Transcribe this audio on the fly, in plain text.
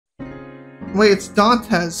Wait, it's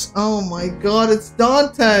Dantes. Oh my god, it's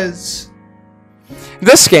Dantes.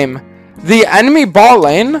 This game, the enemy bot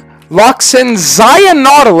lane locks in Xayah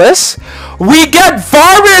Nautilus. We get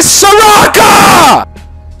Varus Soraka!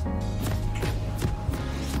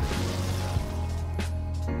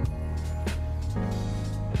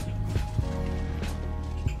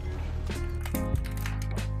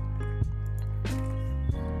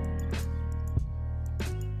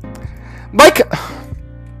 Like,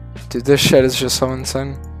 dude, this shit is just so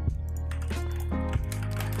insane.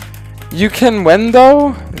 You can win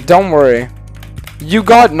though? Don't worry. You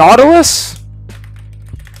got Nautilus?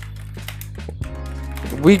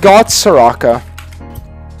 We got Soraka.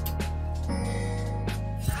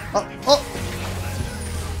 Oh.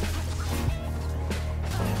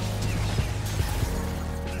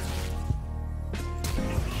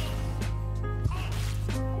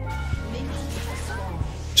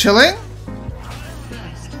 Chilling?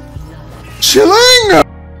 Chilling!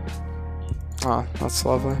 Oh, that's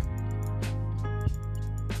lovely.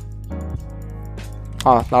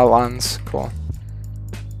 Oh, that lands. Cool.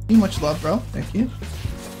 Much love, bro. Thank you.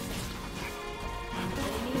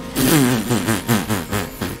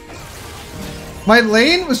 My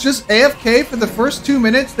lane was just AFK for the first 2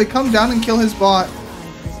 minutes. They come down and kill his bot.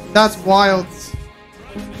 That's wild.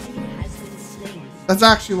 That's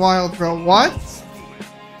actually wild, bro. What?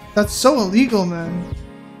 That's so illegal, man.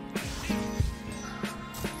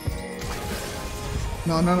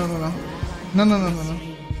 No. No.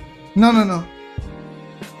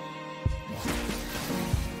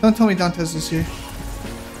 Don't tell me Dantes is here.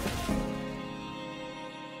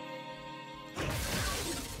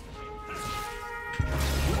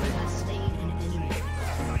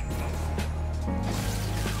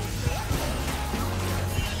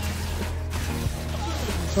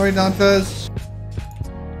 Sorry, Dantes.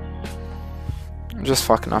 I'm just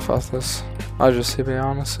fucking off with this. I'll just be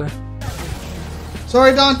honestly.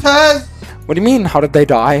 Sorry, Dantes! What do you mean, how did they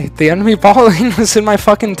die? The enemy ball lane was in my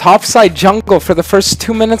fucking topside jungle for the first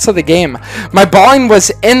 2 minutes of the game. My ball lane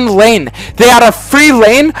was in lane. They had a free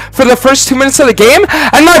lane for the first 2 minutes of the game,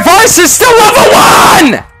 and my Varus is still level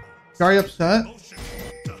 1! Very upset.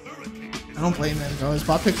 I don't blame him, bro. His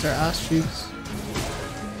bot picks are ass cheeks.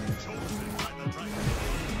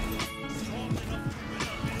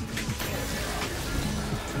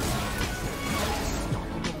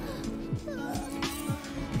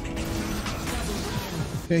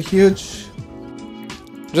 Okay, huge.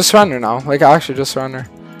 Just surrender now. Like, actually, just surrender.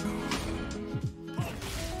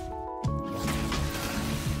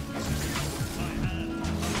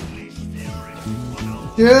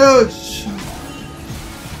 Huge!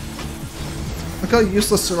 Look how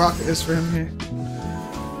useless Soraka is for him here.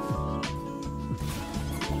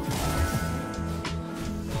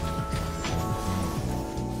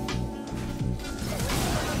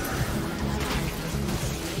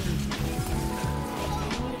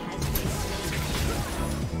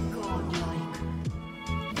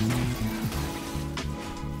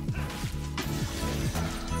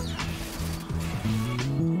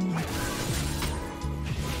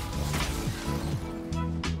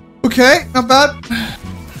 Okay, not bad.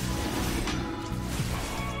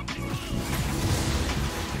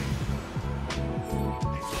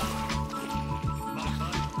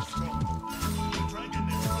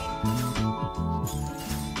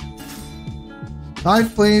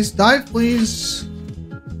 Dive, please. Dive, please.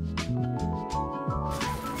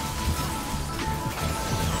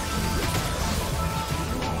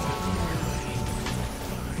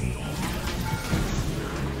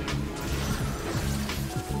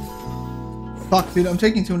 Fuck, dude, I'm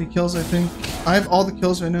taking too many kills, I think. I have all the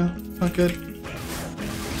kills right now. Not good.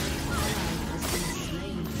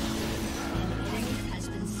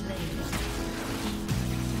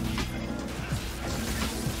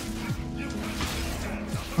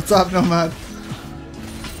 What's up, Nomad?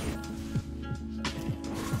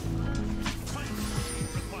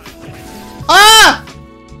 Ah!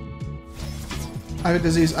 I have a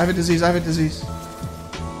disease, I have a disease, I have a disease.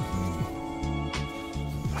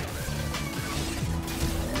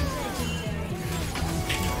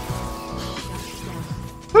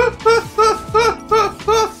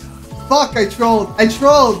 Fuck, I trolled. I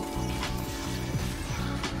trolled.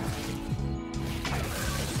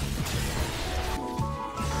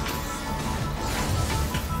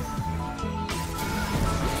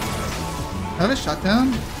 I have a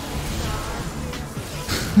shutdown?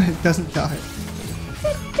 It doesn't die.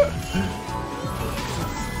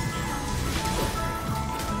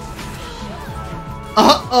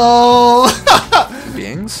 Uh-oh!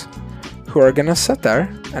 Beings who are gonna sit there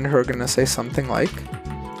and who are gonna say something like,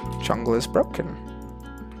 jungle is broken.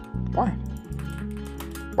 Why?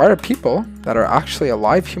 why are people that are actually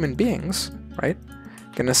alive human beings, right,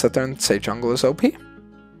 gonna sit there and say jungle is OP?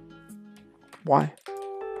 Why?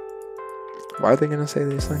 Why are they gonna say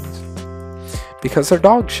these things? Because they're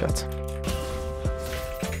dog shit.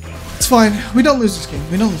 It's fine. We don't lose this game.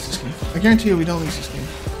 We don't lose this game. I guarantee you we don't lose this game.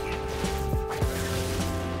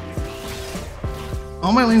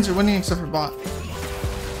 All my lanes are winning except for bot.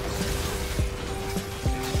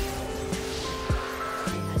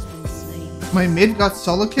 My mid got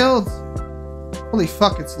solo killed? Holy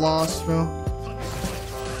fuck, it's lost, bro.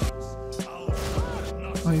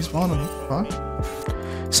 Oh, he's bottom. Fuck.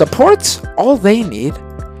 Supports, all they need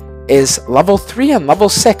is level 3 and level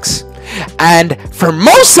 6. And for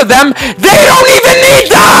most of them, they don't even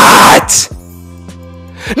need that!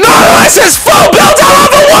 Nautilus is full build at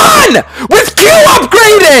level 1! With Q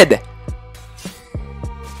upgraded!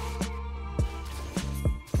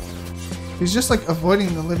 He's just like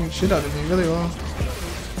avoiding the living shit out of me really well.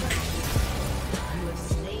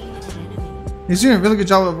 He's doing a really good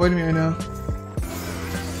job of avoiding me right now.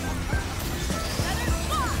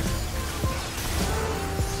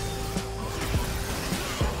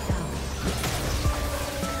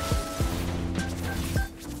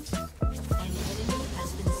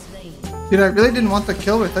 Dude, I really didn't want the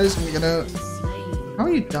kill, but I thought he was gonna get out. How are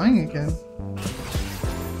you dying again?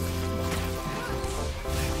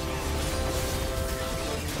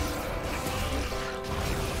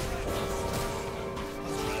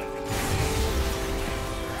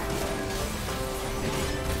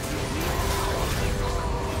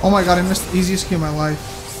 Oh my god, I missed the easiest kill of my life.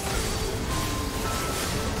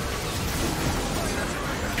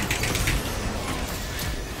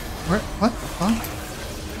 What the fuck?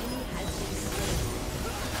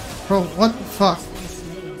 Bro, what the fuck?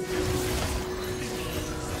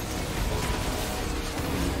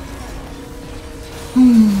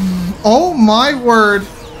 Oh my word!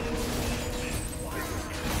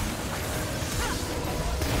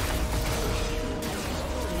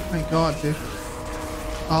 My god, dude.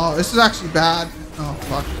 Oh, this is actually bad. Oh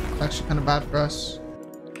fuck, it's actually kind of bad for us.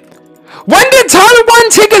 When did Tyler 1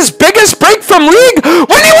 take his biggest break from League?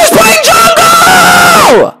 When he was playing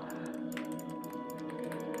jungle!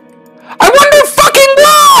 I wonder fucking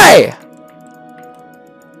why!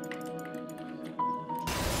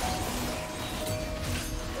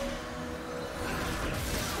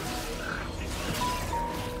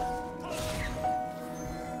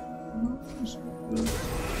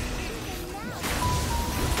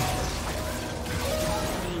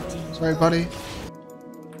 Sorry, buddy.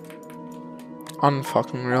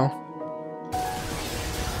 Unfucking real.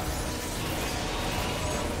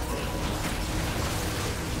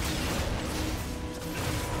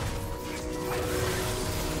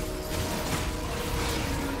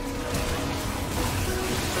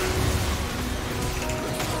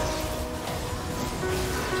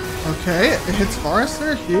 Okay, it hits Varus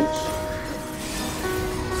there, huge.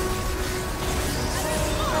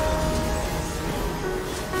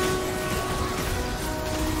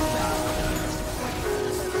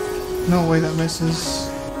 No way that misses.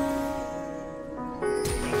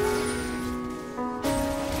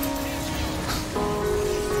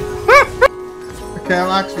 Okay,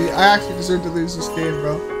 I actually deserve to lose this game,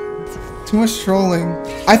 bro. Too much trolling.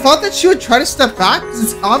 I thought that she would try to step back, because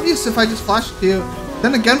it's obvious if I just flash to you.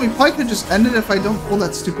 Then again, we probably could just end it if I don't pull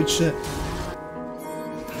that stupid shit.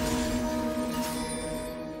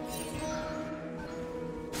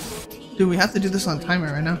 Dude, we have to do this on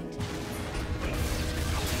timer right now.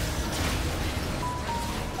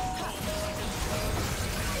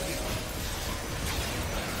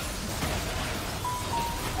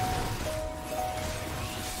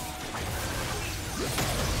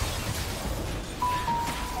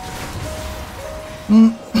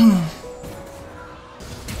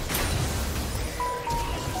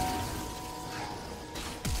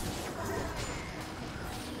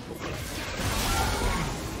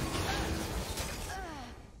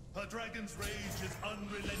 Her dragon's rage is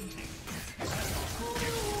unrelenting.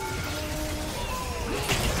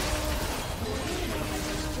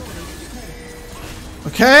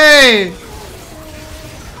 Okay!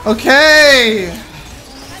 Okay!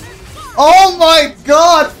 Oh my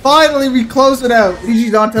god! Finally we close it out!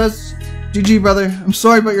 GG Dantes. GG brother. I'm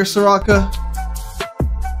sorry about your Soraka.